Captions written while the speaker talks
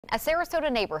A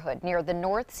Sarasota neighborhood near the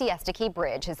North Siesta Key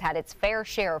Bridge has had its fair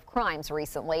share of crimes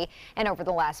recently and over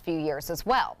the last few years as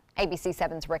well. ABC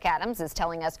 7's Rick Adams is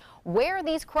telling us where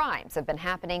these crimes have been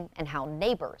happening and how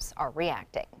neighbors are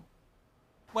reacting.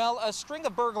 Well, a string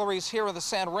of burglaries here in the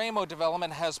San Remo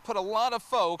development has put a lot of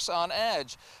folks on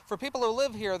edge. For people who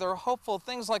live here, they're hopeful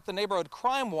things like the Neighborhood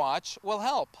Crime Watch will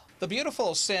help. The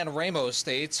beautiful San Remo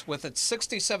Estates, with its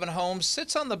 67 homes,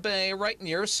 sits on the bay right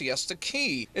near Siesta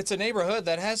Key. It's a neighborhood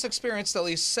that has experienced at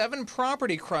least 7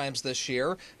 property crimes this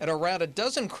year and around a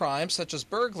dozen crimes such as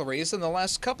burglaries in the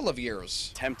last couple of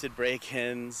years. Attempted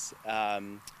break-ins,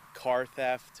 car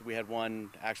theft. We had one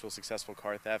actual successful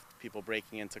car theft, people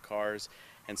breaking into cars,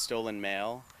 and stolen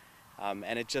mail.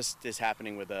 And it just is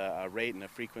happening with a rate and a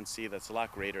frequency that's a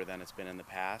lot greater than it's been in the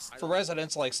past. For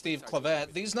residents like Steve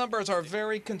Clavette, these numbers are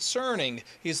very concerning.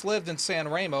 He's lived in San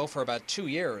Remo for about 2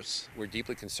 years. We're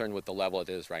deeply concerned with the level it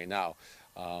is right now.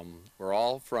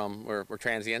 We're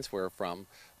transients, we're from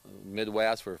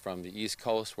Midwest, we're from the East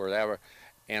Coast, wherever.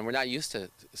 And we're not used to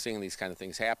seeing these kind of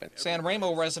things happen. San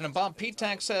Remo resident Bob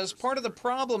Petak says part of the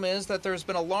problem is that there's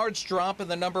been a large drop in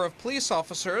the number of police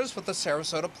officers with the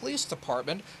Sarasota Police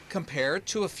Department compared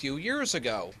to a few years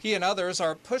ago. He and others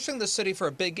are pushing the city for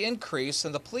a big increase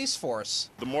in the police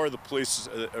force. The more the police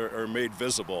are made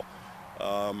visible,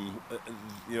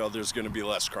 there's going to be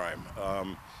less crime.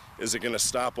 Is it going to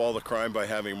stop all the crime by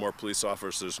having more police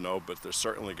officers? No, but they're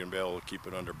certainly going to be able to keep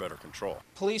it under better control.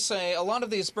 Police say a lot of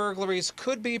these burglaries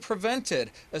could be prevented,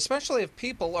 especially if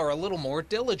people are a little more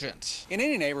diligent. In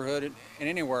any neighborhood and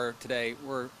anywhere today,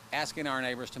 we're asking our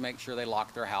neighbors to make sure they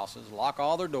lock their houses, lock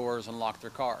all their doors, and lock their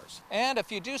cars. And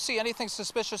if you do see anything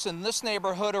suspicious in this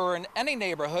neighborhood or in any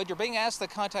neighborhood, you're being asked to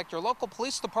contact your local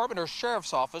police department or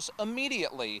sheriff's office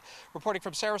immediately. Reporting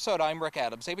from Sarasota, I'm Rick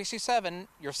Adams, ABC 7,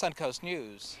 your Suncoast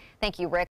News. Thank you, Rick.